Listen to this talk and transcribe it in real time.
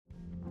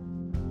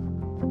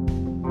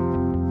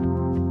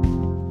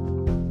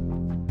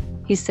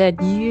He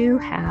said, you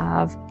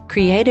have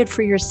created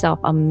for yourself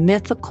a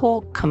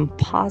mythical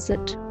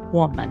composite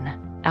woman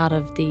out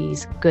of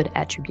these good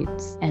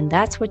attributes. And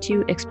that's what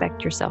you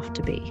expect yourself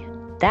to be.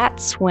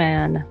 That's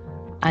when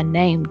I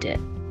named it.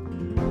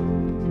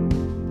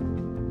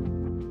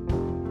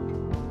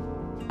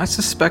 I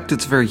suspect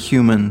it's very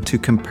human to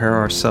compare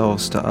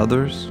ourselves to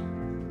others.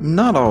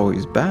 Not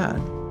always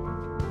bad,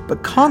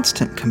 but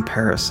constant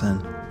comparison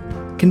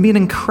can be an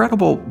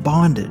incredible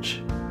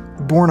bondage,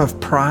 born of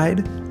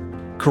pride,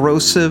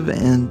 corrosive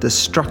and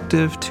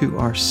destructive to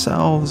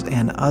ourselves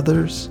and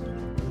others,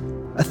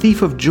 a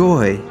thief of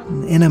joy,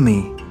 an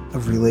enemy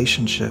of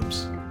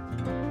relationships.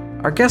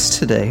 Our guest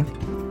today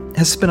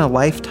has spent a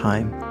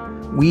lifetime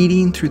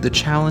weeding through the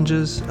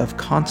challenges of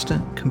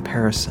constant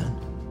comparison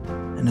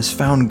and has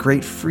found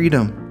great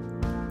freedom.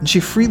 And she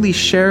freely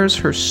shares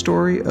her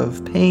story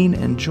of pain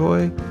and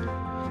joy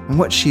and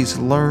what she's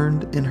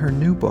learned in her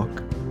new book.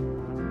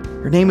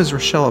 Her name is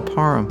Richella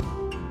Parham.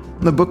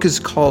 And the book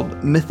is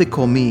called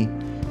Mythical Me: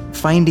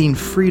 Finding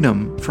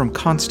Freedom from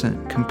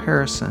Constant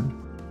Comparison.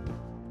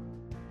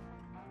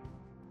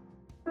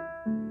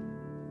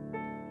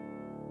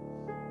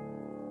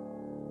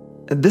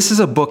 This is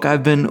a book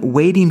I've been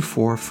waiting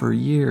for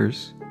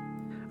years.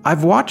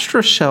 I've watched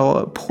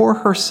Richella pour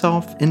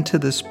herself into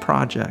this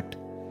project,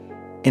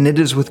 and it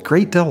is with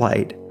great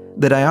delight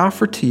that I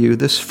offer to you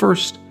this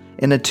first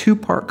in a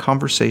two-part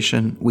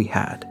conversation we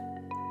had.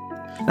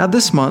 Now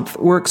this month,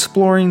 we're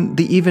exploring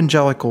the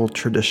evangelical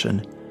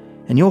tradition,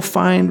 and you'll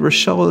find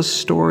Richella's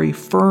story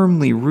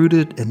firmly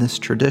rooted in this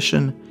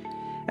tradition,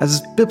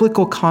 as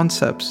biblical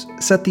concepts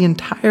set the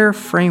entire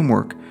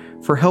framework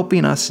for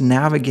helping us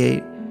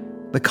navigate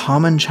the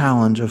common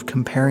challenge of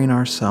comparing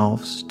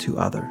ourselves to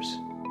others.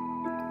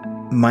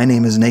 My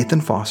name is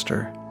Nathan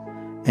Foster,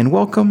 and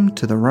welcome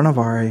to the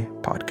Renovare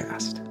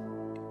podcast.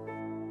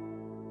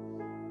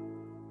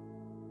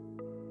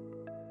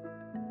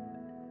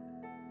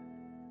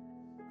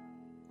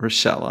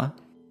 Richella,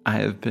 I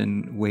have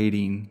been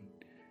waiting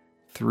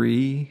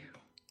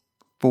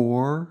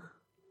 3-4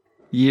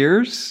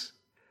 years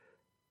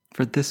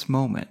for this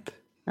moment.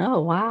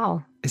 Oh,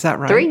 wow. Is that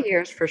right? 3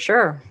 years for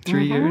sure.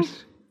 3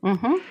 years?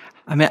 Mm-hmm.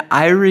 I mean,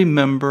 I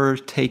remember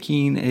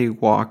taking a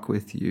walk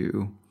with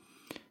you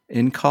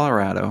in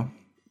Colorado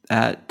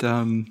at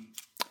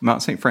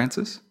Mount St.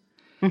 Francis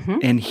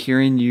and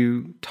hearing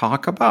you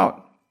talk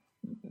about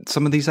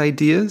some of these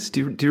ideas.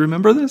 Do you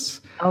remember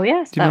this? Oh,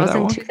 yes. That was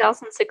in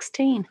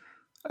 2016.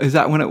 Is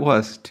that when it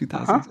was?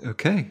 2000?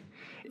 Okay.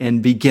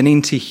 And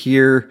beginning to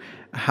hear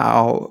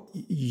how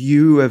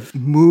you have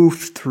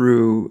moved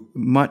through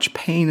much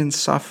pain and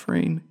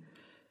suffering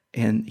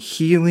and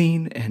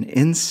healing and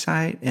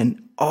insight and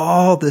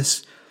all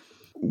this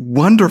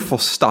wonderful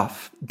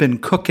stuff been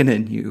cooking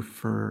in you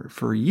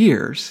for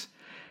years.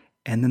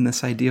 And then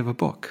this idea of a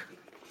book.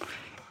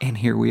 And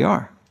here we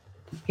are.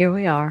 Here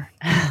we are.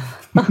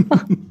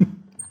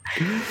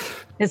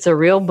 It's a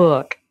real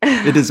book.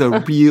 It is a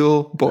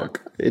real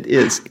book. It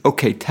is.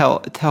 Okay,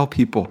 tell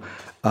people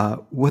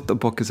what the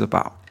book is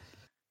about.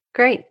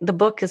 Great. The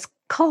book is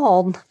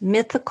called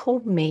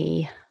Mythical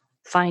Me: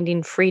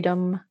 Finding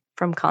Freedom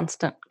from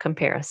Constant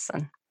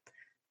Comparison.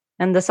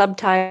 And the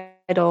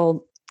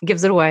subtitle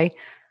gives it away.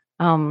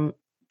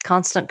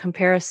 Constant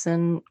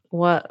comparison,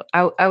 what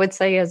I would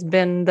say has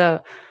been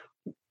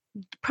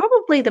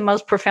probably the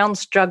most profound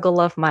struggle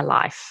of my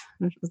life.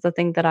 It's the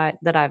thing that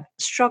I've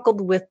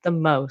struggled with the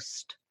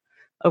most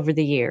over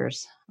the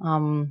years.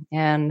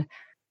 And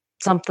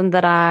something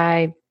that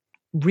I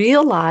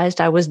realized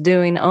I was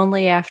doing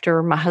only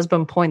after my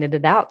husband pointed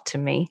it out to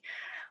me.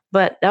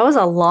 But that was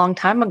a long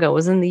time ago. It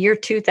was in the year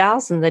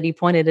 2000 that he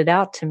pointed it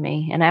out to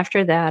me. And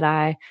after that,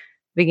 I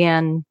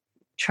began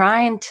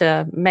trying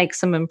to make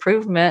some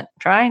improvement,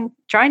 trying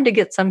to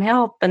get some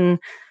help, and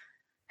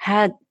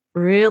had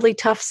really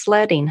tough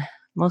sledding.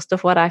 Most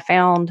of what I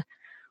found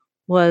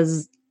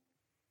was,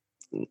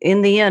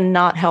 in the end,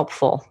 not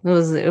helpful.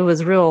 It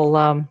was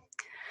real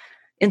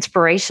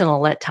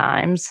inspirational at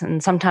times,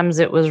 and sometimes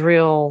it was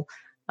real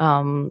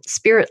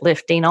spirit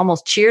lifting,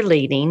 almost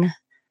cheerleading.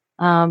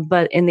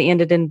 But in the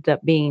end, it ended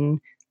up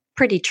being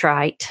pretty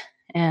trite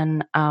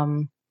and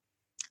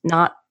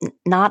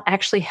not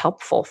actually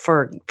helpful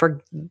for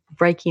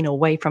breaking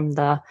away from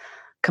the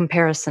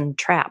comparison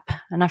trap.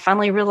 And I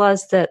finally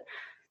realized that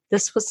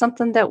this was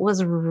something that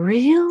was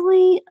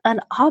really an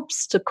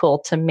obstacle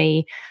to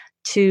me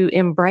to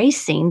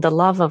embracing the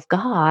love of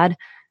God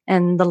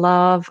and the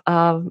love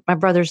of my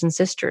brothers and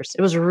sisters.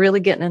 It was really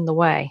getting in the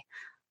way.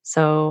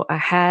 So I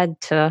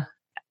had to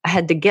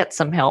get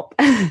some help.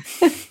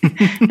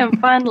 And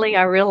finally,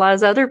 I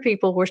realized other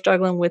people were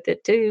struggling with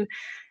it too.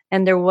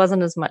 And there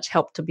wasn't as much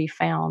help to be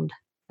found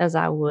as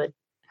I would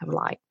have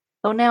liked.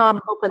 So now I'm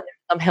hoping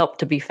there's some help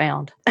to be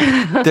found.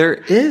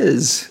 There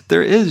is.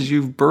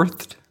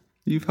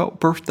 You've helped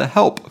birth the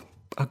help,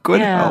 a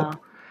good help.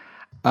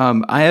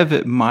 I have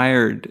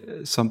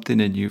admired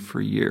something in you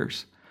for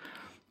years,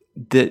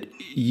 that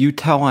you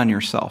tell on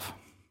yourself.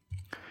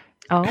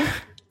 Oh.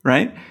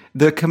 Right?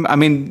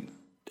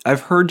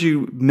 I've heard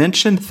you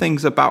mention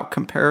things about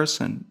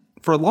comparison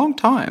for a long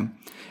time.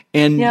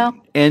 And Yeah.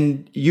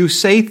 and you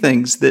say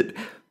things that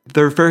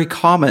they're very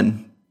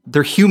common.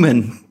 They're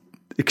human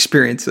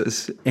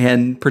experiences.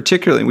 And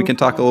particularly, we can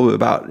talk a little bit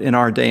about in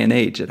our day and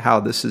age at how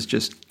this has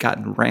just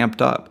gotten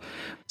ramped up.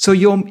 So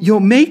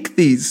you'll make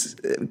these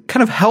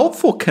kind of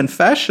helpful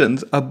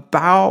confessions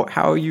about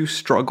how you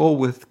struggle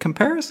with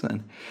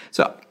comparison.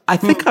 So I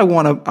think I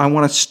want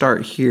to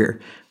start here.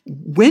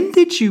 When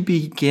did you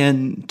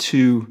begin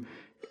to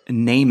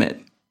name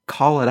it,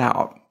 call it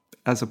out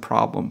as a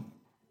problem?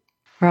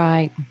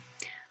 Right.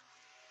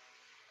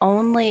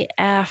 Only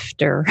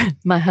after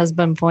my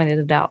husband pointed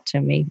it out to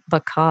me,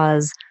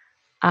 because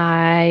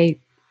I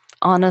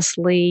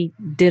honestly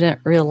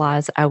didn't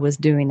realize I was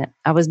doing it.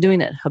 I was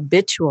doing it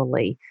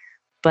habitually,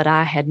 but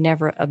I had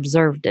never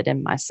observed it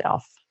in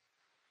myself.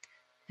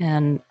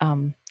 And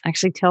I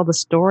actually tell the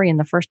story in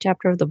the first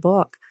chapter of the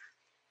book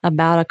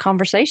about a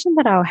conversation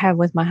that I had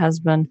with my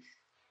husband.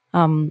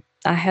 I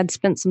had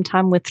spent some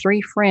time with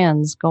three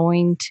friends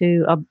going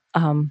to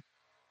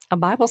a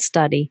Bible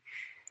study.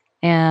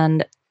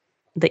 And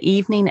the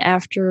evening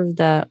after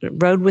the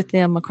rode with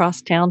them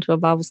across town to a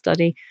Bible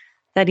study,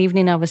 that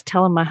evening I was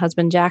telling my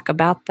husband Jack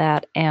about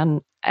that.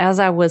 And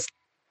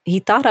he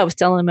thought I was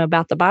telling him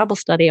about the Bible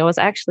study. I was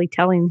actually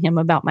telling him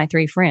about my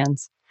three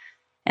friends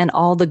and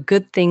all the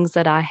good things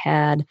that I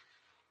had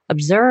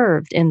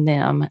observed in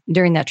them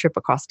during that trip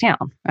across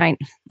town, right?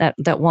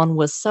 That one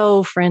was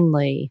so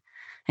friendly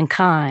and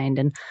kind,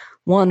 and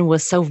one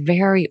was so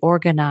very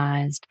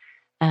organized,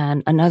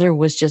 and another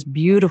was just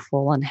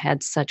beautiful and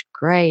had such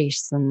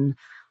grace and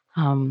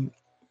um,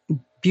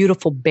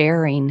 beautiful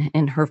bearing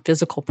in her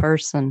physical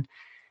person.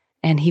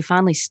 And he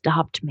finally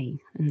stopped me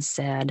and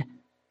said,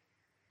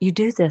 "You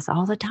do this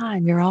all the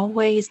time. You're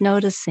always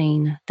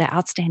noticing the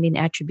outstanding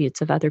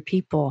attributes of other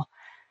people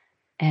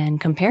and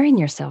comparing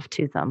yourself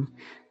to them."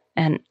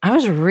 And I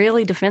was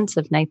really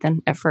defensive,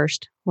 Nathan, at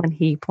first when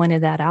he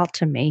pointed that out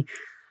to me,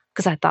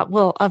 because I thought,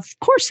 well, of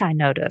course I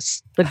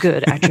notice the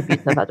good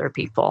attributes of other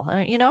people.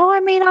 I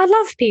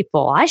love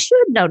people. I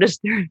should notice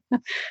their.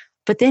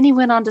 But then he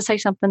went on to say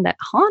something that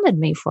haunted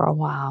me for a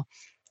while.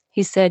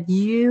 He said,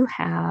 "You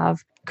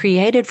have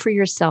created for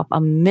yourself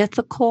a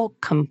mythical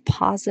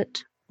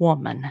composite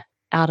woman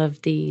out of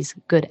these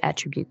good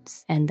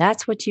attributes. And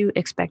that's what you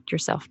expect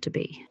yourself to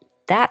be."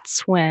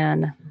 That's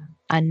when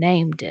I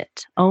named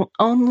it,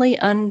 only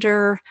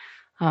under,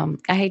 I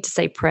hate to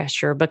say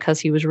pressure because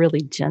he was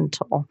really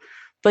gentle,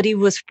 but he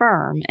was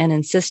firm and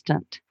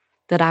insistent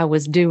that I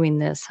was doing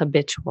this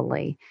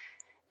habitually.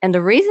 And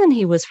the reason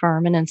he was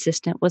firm and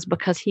insistent was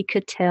because he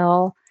could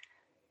tell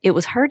it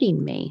was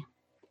hurting me.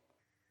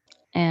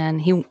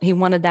 And he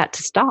wanted that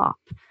to stop.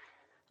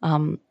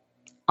 Um,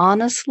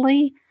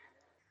 Honestly,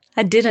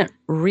 I didn't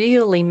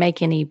really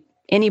make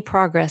any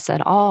progress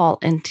at all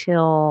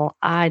until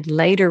I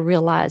later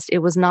realized it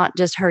was not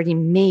just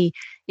hurting me,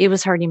 it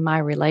was hurting my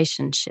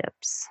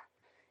relationships.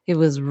 It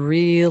was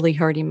really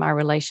hurting my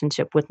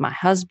relationship with my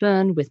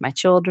husband, with my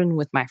children,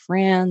 with my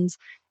friends.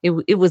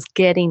 It was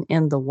getting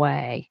in the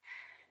way.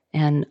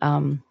 And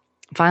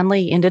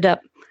finally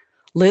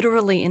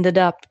literally ended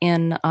up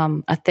in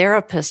a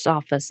therapist's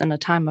office in a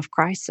time of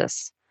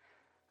crisis.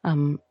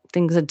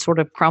 Things had sort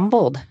of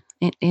crumbled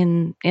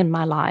in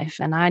my life,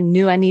 and I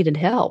knew I needed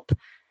help.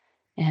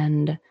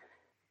 And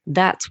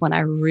that's when I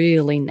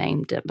really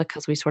named it,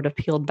 because we sort of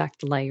peeled back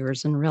the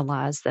layers and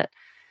realized that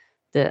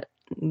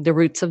the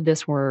roots of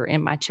this were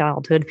in my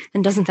childhood.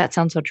 And doesn't that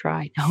sound so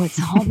trite? No, it's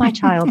all my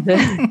childhood.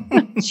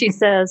 She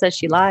says as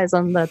she lies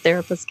on the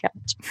therapist's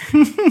couch.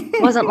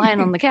 Wasn't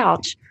lying on the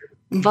couch,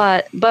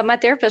 but my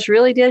therapist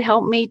really did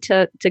help me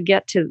to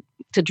get to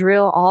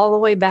drill all the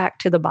way back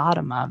to the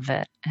bottom of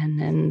it,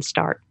 and then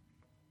start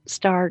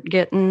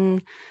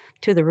getting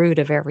to the root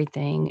of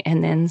everything,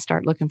 and then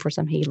start looking for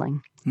some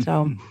healing.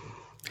 So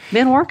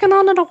been working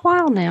on it a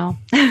while now.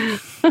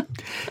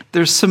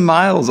 There's some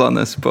miles on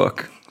this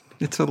book.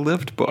 It's a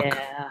lived book.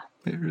 Yeah.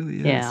 It really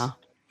is. Yeah.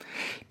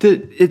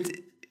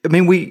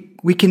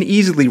 We can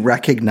easily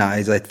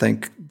recognize, I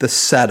think, the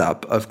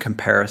setup of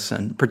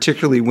comparison,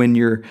 particularly when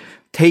you're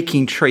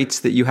taking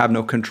traits that you have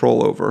no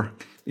control over.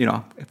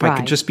 If I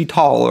could just be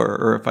taller,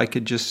 or if I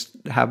could just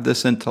have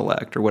this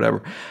intellect or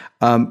whatever.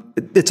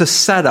 It's a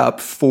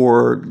setup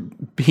for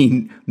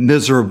being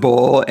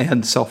miserable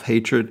and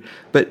self-hatred.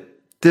 But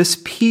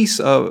this piece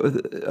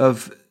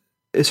of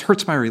this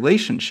hurts my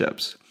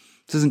relationships.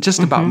 This isn't just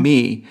about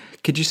me.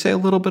 Could you say a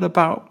little bit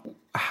about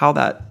how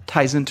that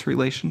ties into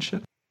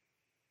relationship?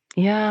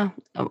 Yeah.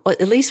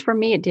 At least for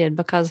me, it did,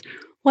 because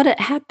what had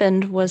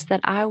happened was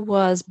that I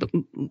was,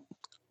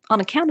 on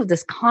account of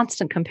this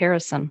constant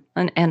comparison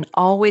and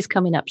always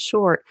coming up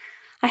short,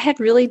 I had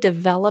really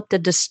developed a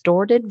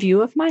distorted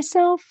view of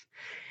myself.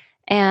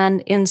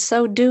 And in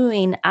so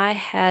doing, I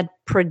had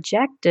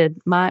projected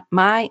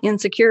my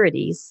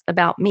insecurities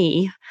about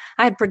me.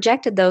 I had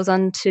projected those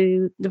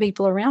onto the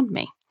people around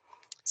me.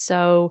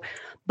 So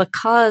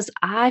because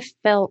I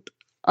felt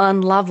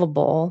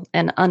unlovable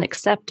and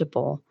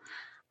unacceptable,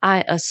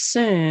 I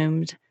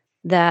assumed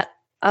that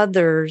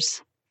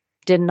others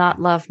did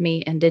not love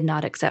me and did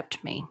not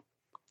accept me.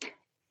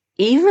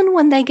 even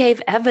when they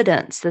gave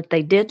evidence that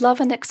they did love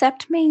and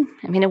accept me,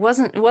 I mean, it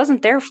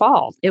wasn't their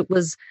fault. It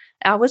was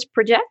I was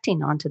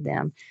projecting onto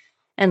them.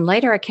 And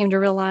later I came to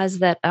realize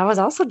that I was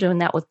also doing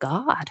that with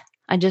God.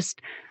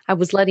 I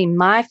was letting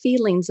my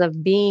feelings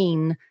of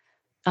being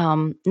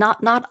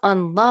not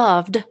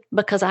unloved,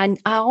 because I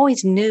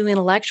always knew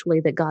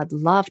intellectually that God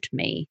loved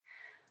me.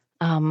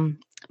 Um,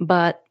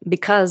 but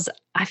because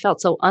I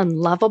felt so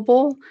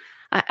unlovable,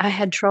 I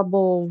had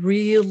trouble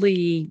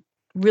really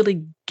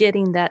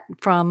getting that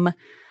from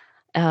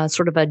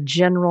sort of a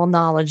general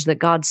knowledge that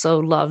God so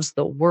loves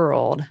the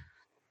world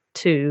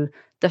to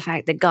the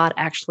fact that God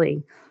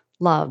actually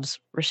loves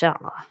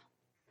Rochella,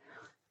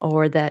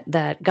 or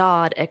that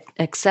God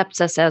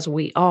accepts us as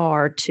we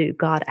are, to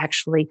God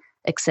actually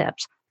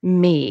accepts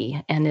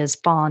me and is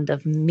fond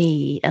of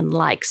me and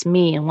likes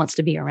me and wants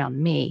to be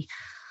around me.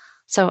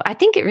 So I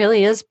think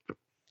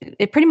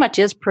it pretty much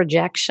is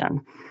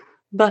projection,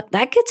 but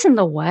that gets in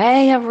the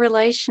way of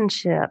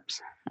relationships.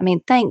 I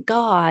mean, thank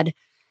God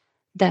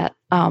that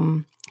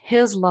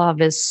his love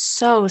is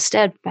so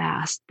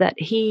steadfast that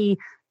he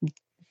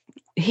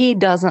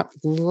doesn't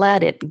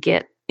let it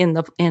get in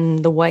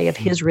the way of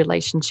his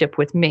relationship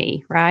with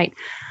me, right?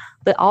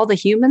 But all the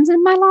humans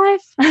in my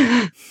life,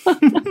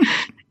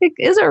 it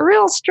is a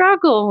real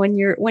struggle when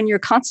you're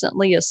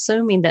constantly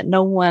assuming that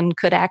no one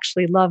could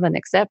actually love and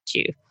accept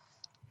you.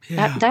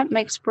 Yeah. That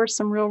makes for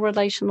some real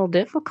relational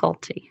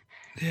difficulty.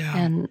 Yeah.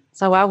 And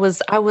so I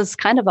was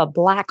kind of a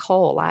black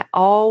hole. I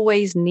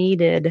always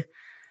needed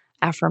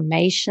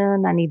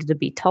affirmation. I needed to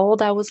be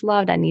told I was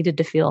loved. I needed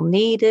to feel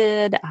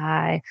needed.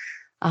 I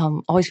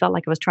always felt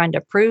like I was trying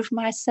to prove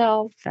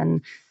myself,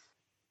 and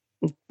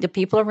the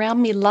people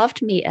around me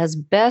loved me as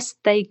best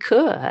they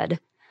could.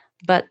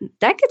 But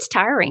that gets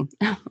tiring.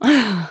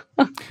 So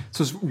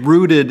it's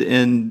rooted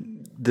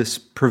in this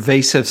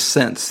pervasive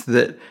sense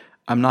that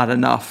I'm not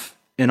enough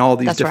in all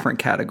these That's right. different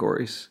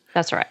categories.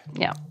 That's right.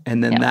 Yeah.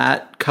 And then Yeah.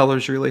 that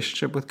colors your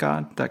relationship with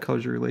God. That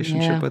colors your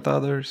relationship Yeah. with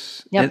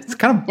others. Yep. It's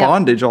kind of Yep.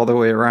 bondage all the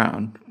way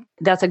around.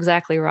 That's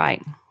exactly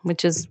right,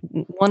 which is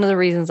one of the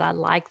reasons I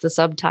like the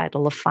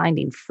subtitle of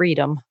Finding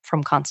Freedom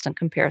from Constant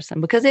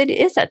Comparison, because it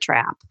is a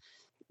trap.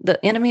 The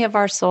enemy of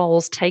our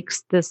souls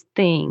takes this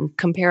thing,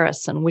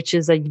 comparison, which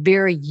is a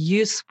very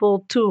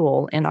useful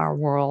tool in our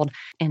world,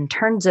 and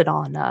turns it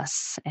on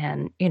us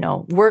and,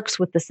 works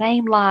with the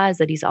same lies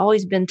that he's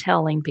always been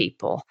telling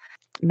people.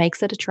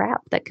 Makes it a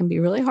trap that can be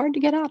really hard to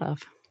get out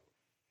of.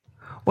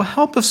 Well,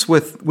 help us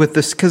with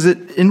this, because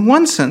in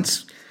one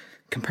sense,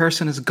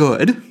 comparison is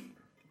good,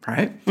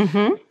 right?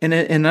 Mm-hmm. And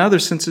in other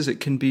senses, it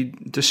can be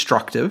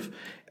destructive.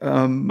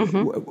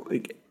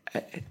 Mm-hmm.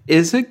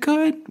 Is it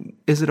good?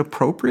 Is it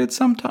appropriate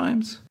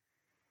sometimes?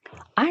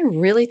 I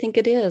really think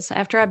it is.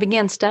 After I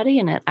began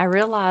studying it, I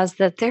realized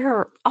that there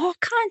are all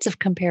kinds of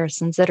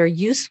comparisons that are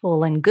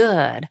useful and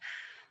good,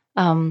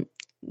 um,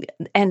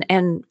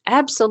 and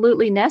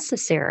absolutely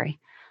necessary.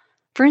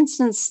 For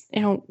instance,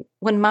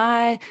 when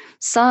my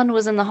son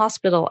was in the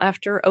hospital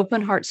after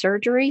open heart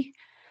surgery,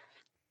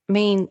 I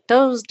mean,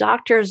 those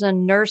doctors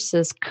and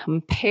nurses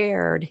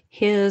compared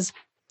his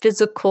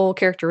physical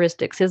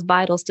characteristics, his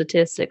vital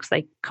statistics.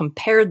 They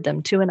compared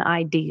them to an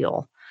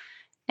ideal.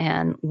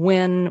 And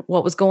when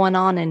what was going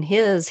on in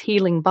his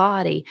healing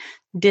body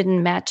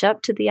didn't match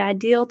up to the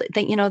ideal,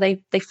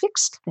 they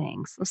fixed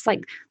things. It's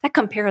like that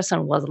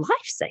comparison was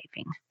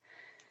life-saving.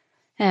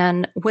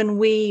 And when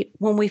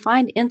we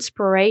find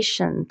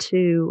inspiration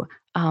to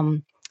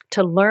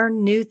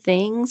learn new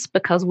things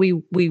because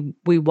we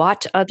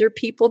watch other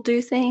people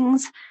do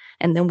things,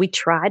 and then we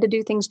try to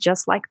do things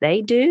just like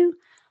they do,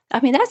 I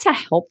mean, that's a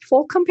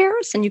helpful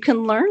comparison. You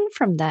can learn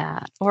from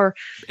that. Or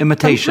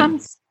Imitation.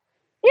 sometimes,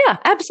 yeah,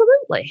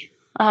 absolutely.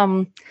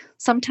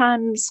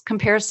 Sometimes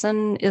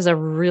comparison is a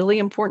really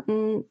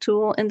important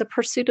tool in the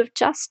pursuit of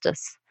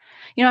justice.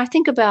 I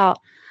think about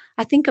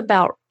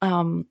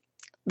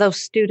those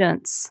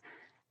students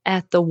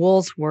at the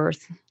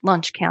Woolsworth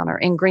lunch counter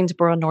in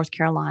Greensboro, North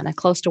Carolina,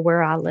 close to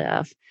where I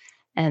live.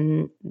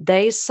 And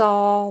they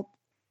saw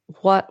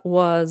what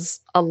was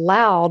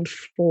allowed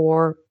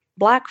for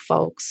Black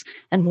folks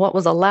and what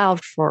was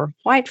allowed for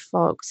white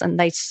folks. And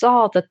they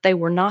saw that they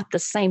were not the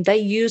same. They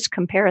used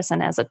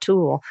comparison as a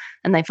tool.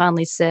 And they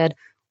finally said,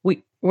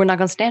 we're not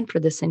going to stand for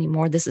this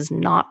anymore. This is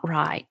not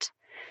right.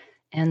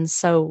 And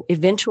so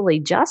eventually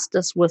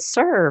justice was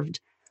served,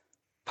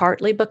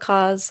 partly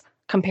because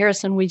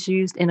comparison was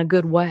used in a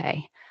good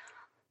way.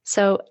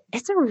 So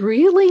it's a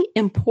really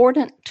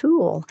important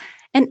tool.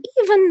 And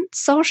even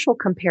social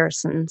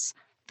comparisons,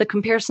 the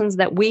comparisons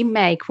that we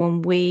make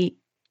when we,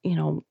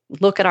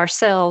 look at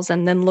ourselves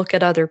and then look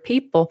at other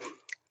people,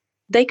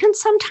 they can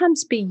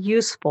sometimes be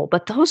useful,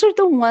 but those are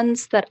the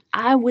ones that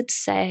I would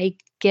say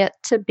get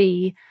to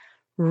be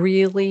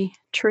really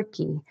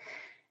tricky.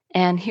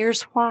 And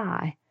here's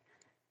why.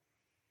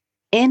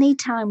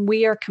 Anytime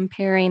we are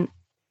comparing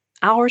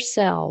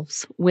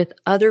ourselves with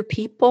other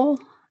people,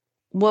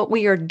 what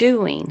we are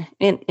doing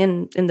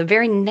in the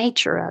very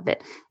nature of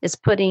it is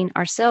putting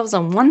ourselves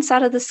on one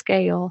side of the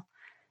scale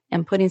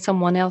and putting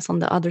someone else on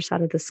the other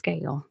side of the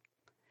scale.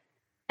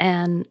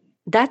 And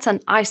that's an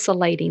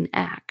isolating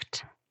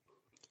act.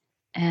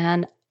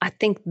 And I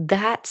think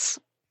that's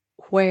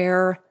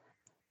where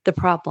the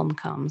problem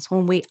comes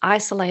when we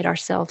isolate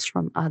ourselves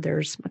from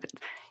others.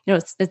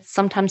 It's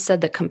sometimes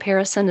said that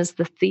comparison is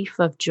the thief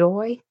of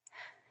joy.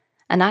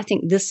 And I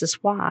think this is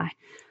why.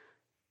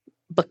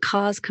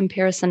 Because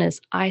comparison is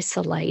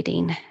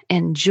isolating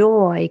and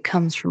joy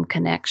comes from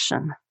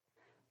connection.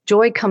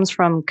 Joy comes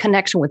from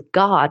connection with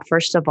God,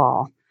 first of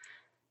all.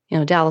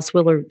 Dallas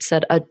Willard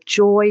said, a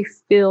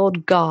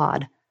joy-filled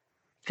God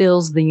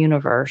fills the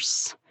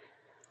universe.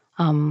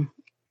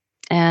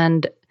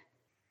 And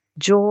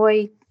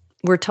joy,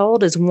 we're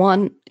told, is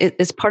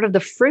part of the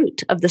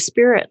fruit of the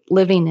Spirit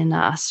living in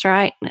us,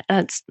 right?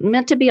 It's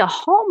meant to be a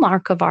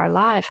hallmark of our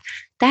life.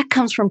 That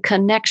comes from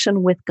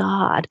connection with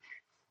God.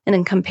 And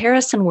in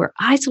comparison, we're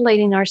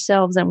isolating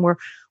ourselves and we're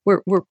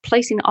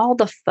placing all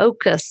the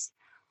focus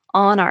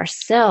on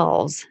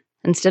ourselves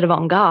instead of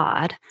on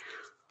God.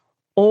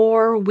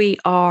 Or we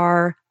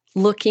are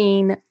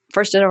looking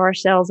first at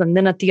ourselves and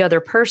then at the other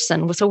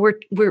person. So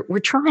we're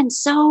trying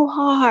so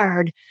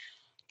hard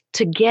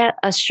to get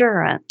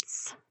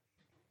assurance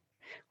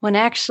when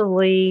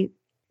actually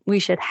we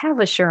should have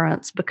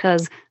assurance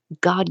because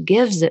God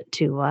gives it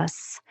to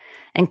us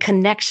and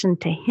connection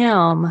to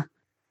Him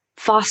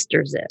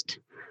fosters it.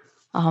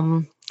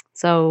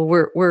 So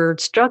we're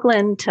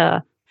struggling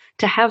to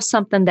have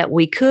something that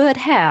we could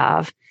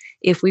have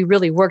if we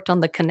really worked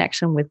on the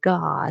connection with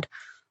God.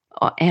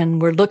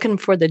 And we're looking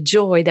for the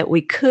joy that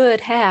we could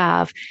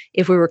have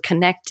if we were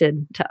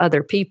connected to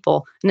other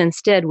people. And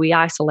instead, we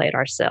isolate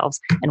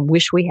ourselves and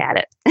wish we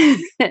had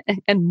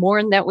it and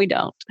mourn that we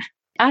don't.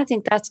 I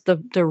think that's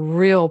the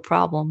real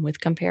problem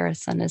with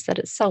comparison is that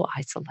it's so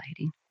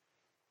isolating.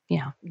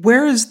 Yeah.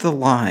 Where is the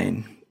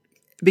line?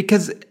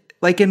 Because,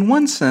 like, in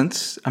one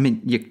sense, I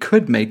mean, you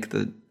could make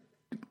the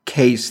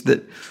case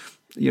that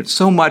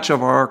so much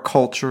of our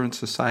culture and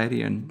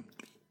society and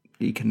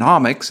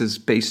economics is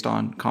based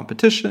on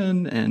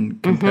competition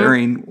and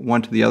comparing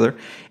one to the other.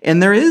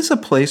 And there is a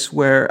place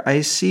where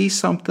I see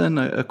something,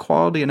 a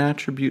quality, an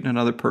attribute in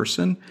another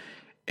person,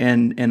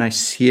 and I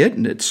see it,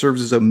 and it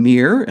serves as a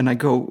mirror, and I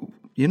go,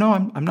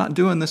 I'm not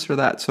doing this or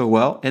that so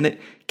well. And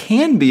it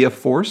can be a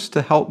force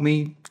to help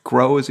me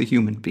grow as a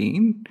human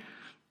being,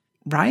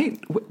 right?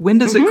 When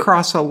does it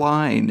cross a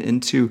line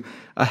into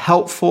a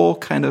helpful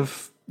kind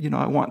of,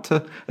 I want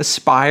to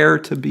aspire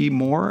to be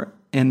more,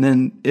 and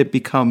then it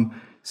become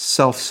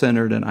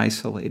self-centered and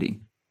isolating?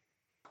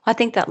 I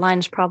think that line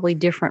is probably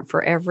different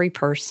for every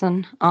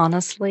person,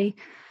 honestly.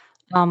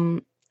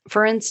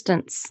 For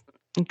instance,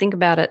 think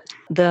about it,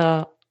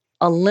 the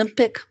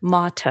Olympic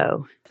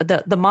motto,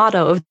 the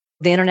motto of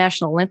the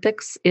International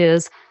Olympics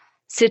is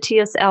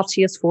Citius,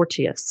 Altius,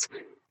 Fortius,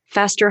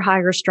 faster,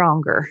 higher,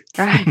 stronger,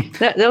 right?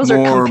 Those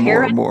are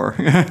more.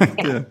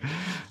 Yeah.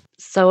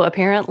 So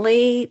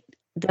apparently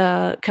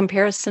the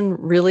comparison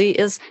really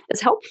is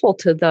helpful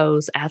to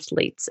those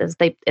athletes as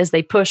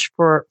they push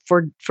for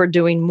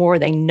doing more.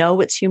 They know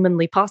it's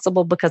humanly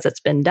possible because it's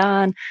been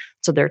done,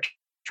 so they're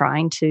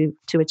trying to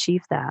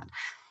achieve that.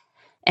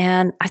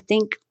 And I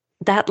think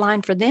that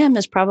line for them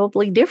is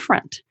probably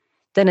different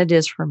than it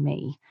is for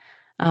me.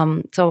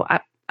 So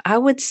I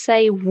would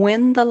say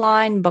when the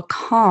line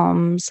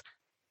becomes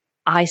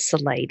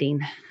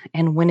isolating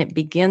and when it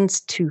begins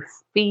to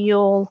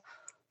feel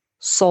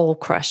soul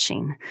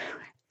crushing,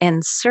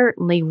 and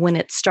certainly when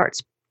it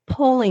starts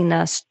pulling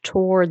us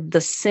toward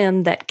the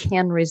sin that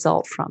can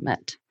result from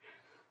it.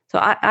 So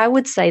I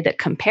would say that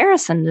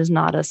comparison is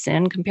not a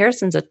sin.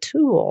 Comparison's a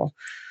tool.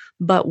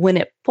 But when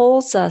it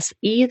pulls us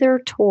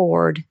either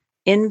toward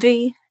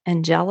envy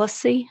and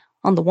jealousy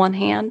on the one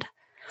hand,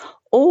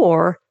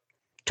 or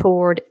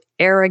toward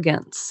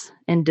arrogance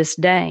and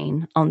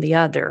disdain on the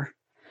other,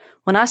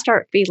 when I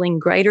start feeling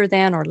greater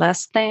than or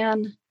less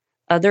than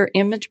other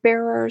image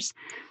bearers,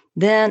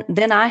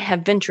 then I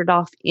have ventured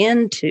off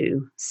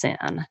into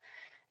sin.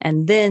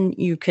 And then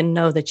you can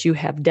know that you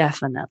have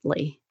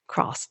definitely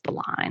crossed the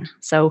line.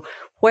 So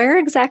where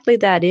exactly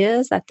that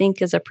is, I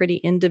think is a pretty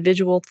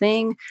individual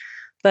thing.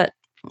 But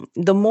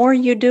the more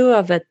you do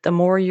of it, the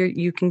more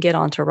you can get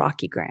onto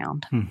rocky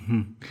ground.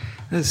 Mm-hmm.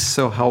 This is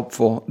so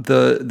helpful.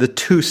 The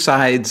two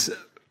sides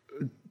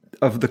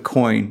of the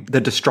coin,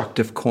 the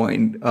destructive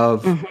coin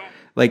of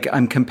like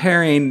I'm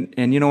comparing,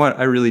 and you know what,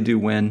 I really do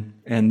win.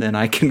 And then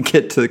I can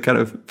get to kind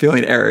of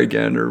feeling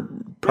arrogant or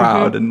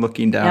proud and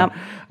looking down,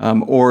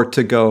 or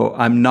to go,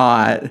 I'm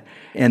not.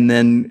 And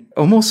then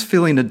almost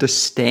feeling a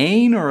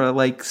disdain or a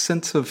like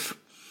sense of,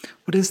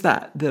 what is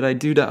that I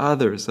do to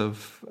others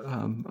of,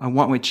 I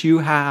want what you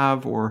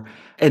have,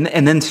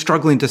 and then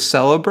struggling to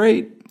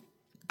celebrate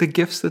the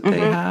gifts that they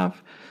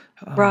have.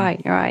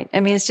 Right. I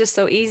mean, it's just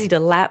so easy to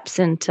lapse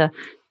into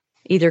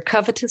either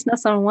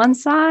covetousness on one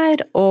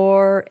side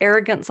or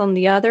arrogance on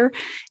the other.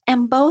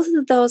 And both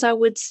of those, I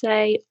would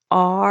say,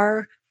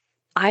 are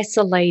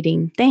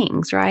isolating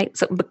things, right?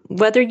 So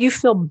whether you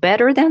feel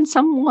better than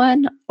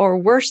someone or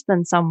worse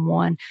than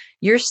someone,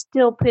 you're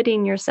still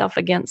pitting yourself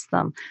against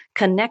them.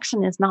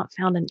 Connection is not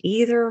found in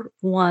either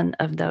one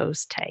of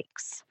those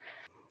takes.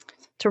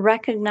 to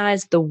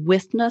recognize the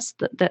witness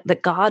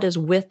that God is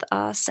with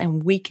us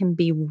and we can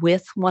be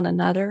with one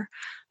another.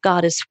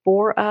 God is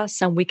for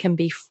us and we can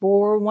be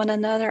for one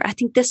another. I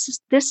think this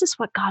is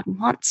what God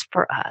wants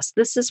for us.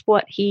 This is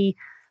what He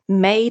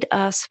made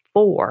us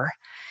for,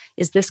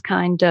 is this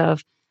kind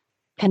of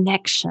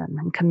connection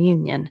and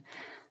communion.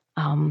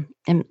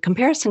 And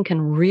comparison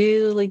can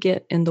really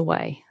get in the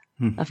way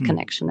of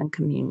connection and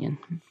communion.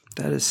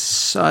 That is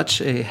such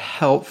a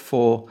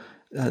helpful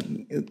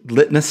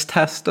litmus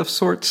test of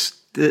sorts,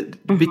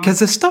 because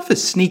this stuff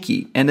is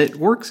sneaky and it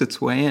works its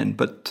way in.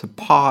 But to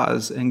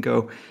pause and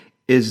go,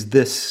 is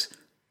this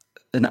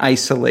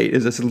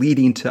is this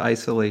leading to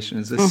isolation?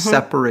 Is this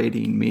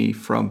separating me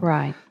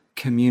from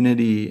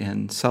community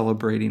and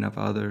celebrating of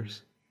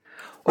others?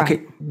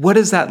 Okay, what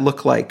does that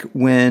look like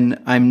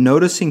when I'm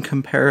noticing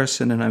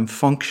comparison and I'm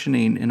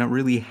functioning in a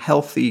really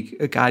healthy,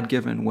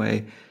 God-given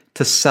way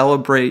to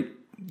celebrate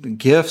the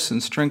gifts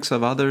and strengths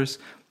of others?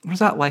 What does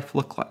that life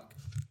look like?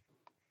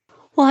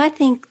 Well, I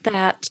think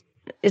that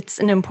it's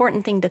an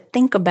important thing to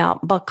think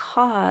about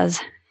because,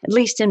 at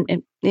least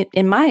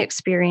in my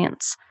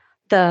experience,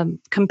 the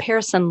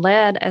comparison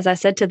led, as I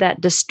said, to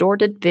that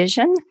distorted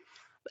vision.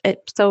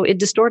 So it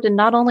distorted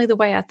not only the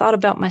way I thought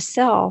about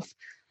myself,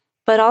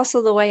 but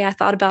also the way I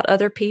thought about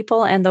other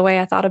people and the way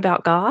I thought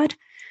about God.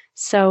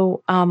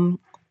 So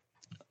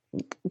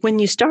when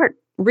you start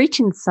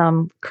reaching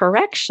some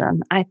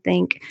correction, I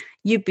think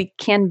you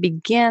can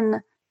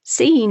begin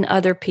seeing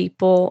other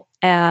people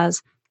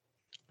as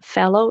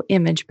fellow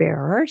image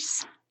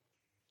bearers,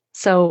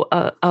 so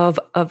of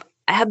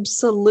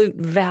absolute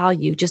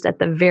value, just at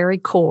the very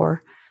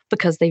core,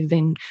 because they've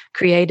been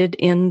created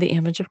in the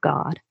image of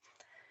God,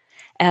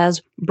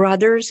 as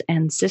brothers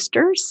and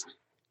sisters,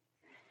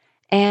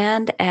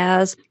 and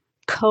as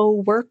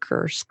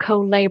co-workers,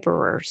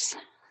 co-laborers.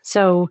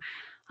 So,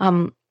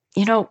 I'm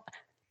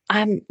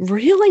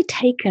really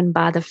taken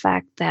by the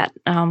fact that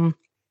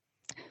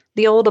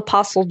the old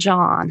Apostle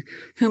John,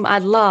 whom I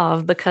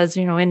love because,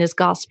 in his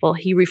gospel,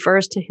 he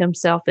refers to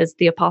himself as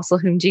the apostle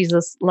whom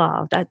Jesus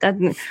loved.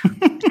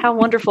 How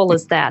wonderful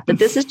is that? That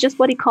this is just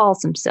what he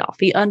calls himself.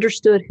 He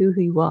understood who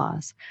he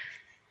was.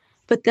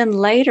 But then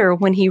later,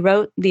 when he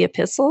wrote the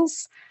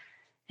epistles,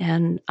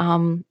 and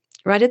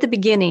right at the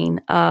beginning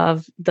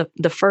of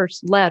the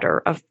first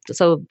letter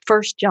so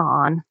 1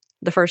 John,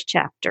 the first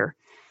chapter,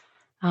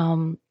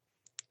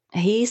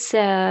 he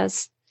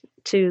says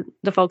to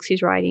the folks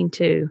he's writing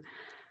to,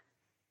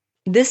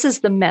 this is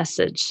the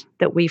message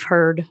that we've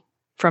heard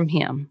from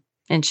him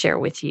and share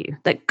with you,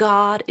 that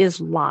God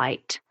is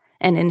light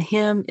and in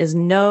him is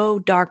no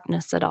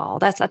darkness at all.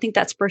 I think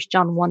that's 1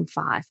 John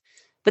 1:5.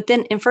 But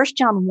then in 1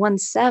 John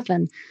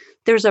 1:7,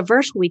 there's a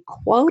verse we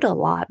quote a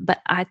lot,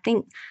 but I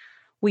think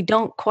we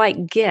don't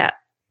quite get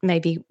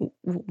maybe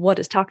what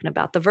it's talking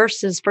about. The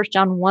verse is 1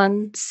 John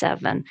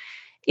 1:7.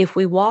 If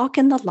we walk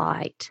in the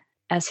light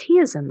as he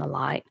is in the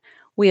light,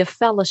 we have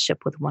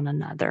fellowship with one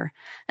another,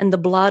 and the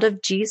blood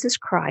of Jesus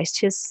Christ,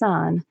 his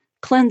Son,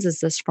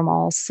 cleanses us from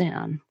all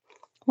sin.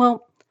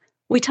 Well,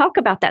 we talk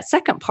about that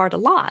second part a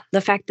lot,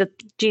 the fact that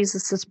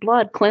Jesus'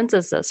 blood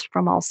cleanses us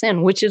from all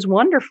sin, which is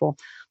wonderful.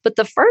 But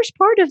the first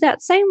part of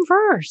that same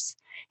verse,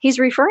 he's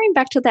referring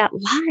back to that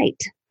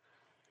light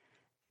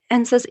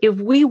and says, if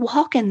we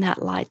walk in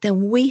that light,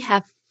 then we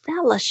have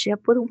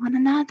fellowship with one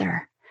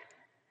another.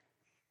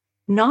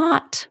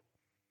 Not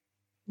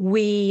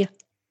we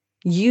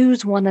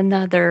use one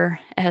another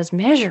as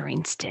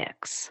measuring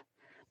sticks,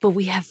 but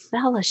we have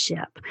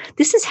fellowship.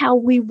 This is how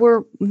we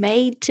were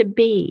made to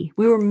be.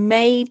 We were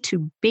made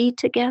to be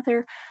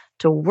together,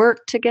 to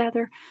work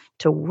together,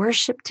 to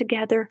worship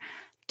together,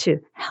 to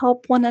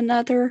help one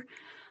another.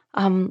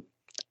 And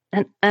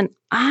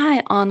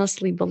I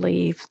honestly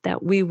believe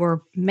that we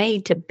were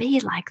made to be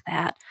like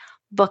that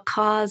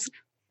because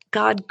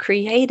God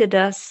created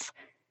us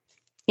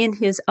in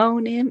his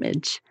own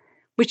image,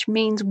 which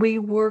means we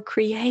were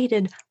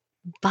created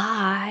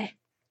by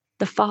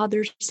the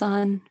Father,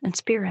 Son, and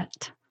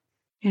Spirit.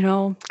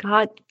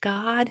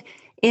 God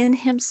in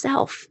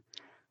himself,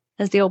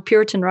 as the old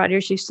Puritan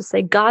writers used to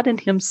say, God in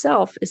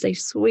himself is a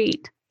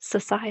sweet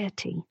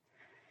society.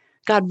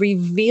 God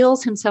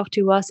reveals himself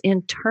to us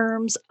in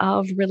terms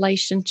of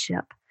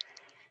relationship.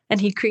 And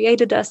he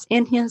created us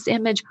in his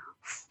image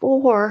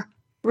for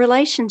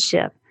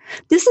relationship.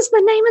 This is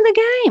the name of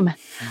the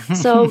game.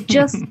 So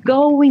just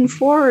going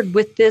forward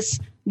with this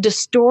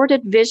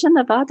distorted vision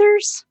of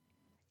others,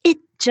 it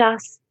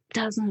just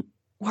doesn't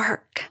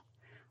work.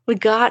 We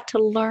got to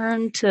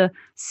learn to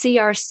see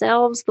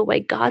ourselves the way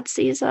God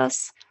sees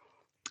us,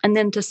 and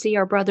then to see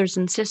our brothers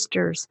and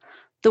sisters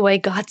the way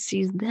God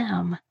sees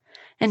them,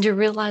 and to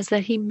realize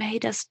that he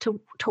made us to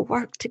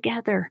work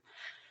together.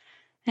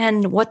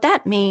 And what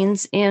that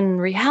means in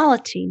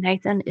reality,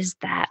 Nathan, is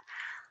that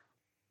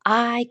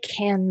I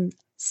can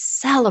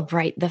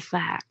celebrate the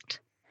fact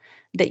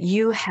that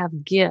you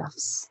have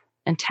gifts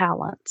and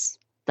talents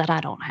that I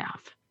don't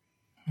have.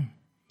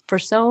 For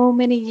so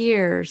many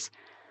years,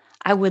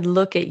 I would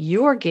look at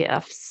your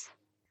gifts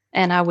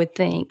and I would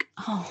think,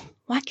 oh,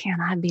 why can't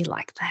I be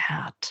like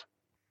that?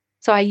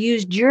 So I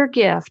used your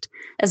gift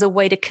as a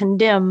way to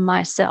condemn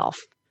myself.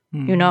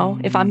 You know,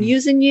 if I'm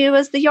using you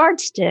as the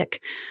yardstick,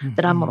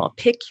 that I'm going to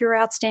pick your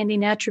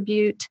outstanding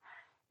attribute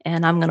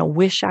and I'm going to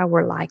wish I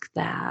were like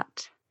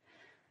that.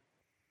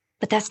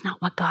 But that's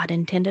not what God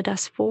intended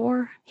us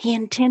for. He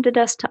intended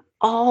us to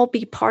all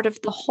be part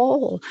of the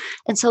whole.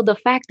 And so the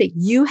fact that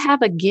you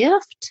have a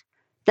gift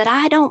that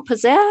I don't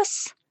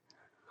possess,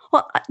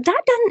 well,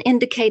 that doesn't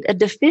indicate a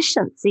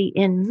deficiency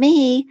in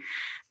me.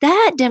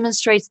 That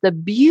demonstrates the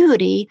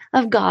beauty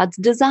of God's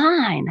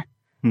design.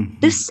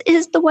 This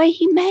is the way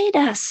He made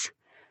us.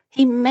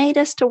 He made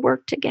us to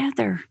work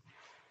together.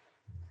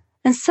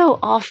 And so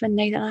often,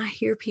 Nathan, I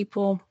hear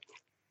people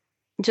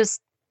just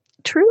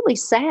truly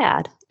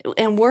sad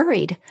and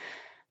worried.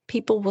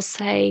 People will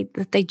say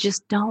that they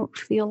just don't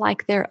feel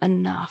like they're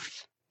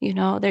enough. You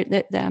know,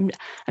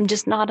 I'm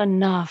just not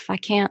enough. I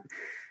can't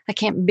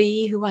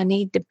be who I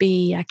need to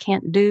be. I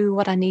can't do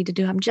what I need to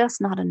do. I'm just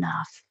not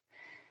enough.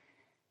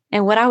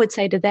 And what I would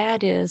say to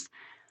that is,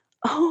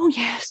 oh,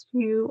 yes,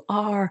 you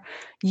are.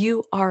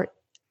 You are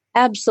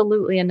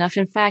absolutely enough.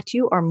 In fact,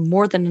 you are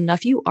more than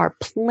enough. You are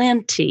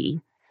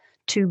plenty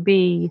to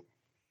be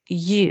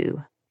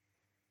you.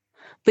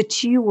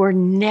 But you were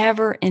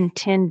never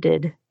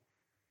intended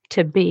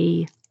to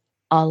be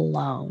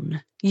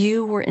alone.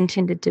 You were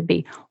intended to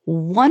be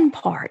one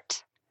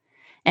part,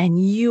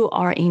 and you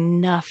are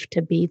enough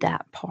to be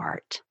that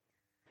part.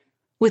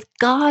 With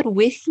God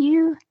with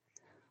you,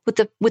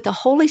 with the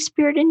Holy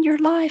Spirit in your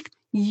life,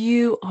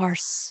 you are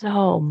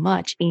so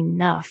much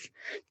enough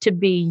to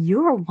be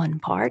your one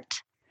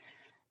part.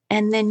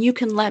 And then you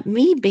can let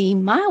me be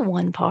my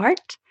one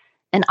part,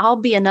 and I'll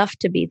be enough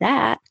to be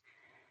that.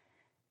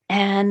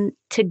 And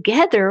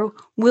together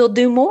we'll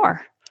do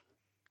more.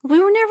 We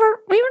were never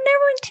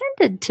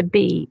intended to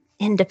be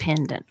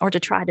independent or to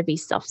try to be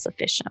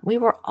self-sufficient. We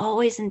were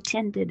always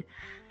intended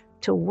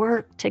to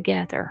work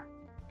together.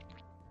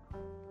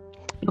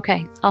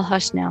 Okay, I'll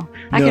hush now.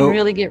 I can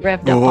really get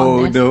revved up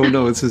on this.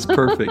 No, this is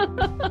perfect.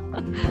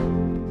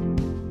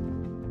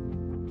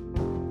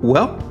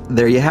 Well,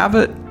 there you have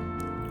it.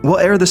 We'll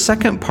air the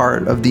second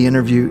part of the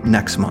interview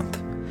next month.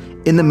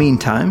 In the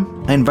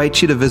meantime, I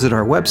invite you to visit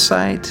our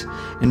website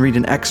and read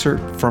an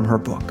excerpt from her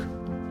book.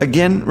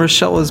 Again,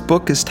 Rochella's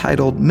book is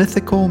titled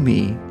Mythical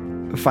Me,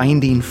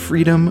 Finding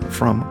Freedom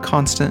from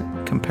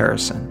Constant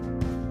Comparison.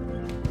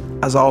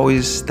 As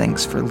always,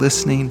 thanks for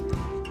listening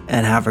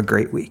and have a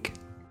great week.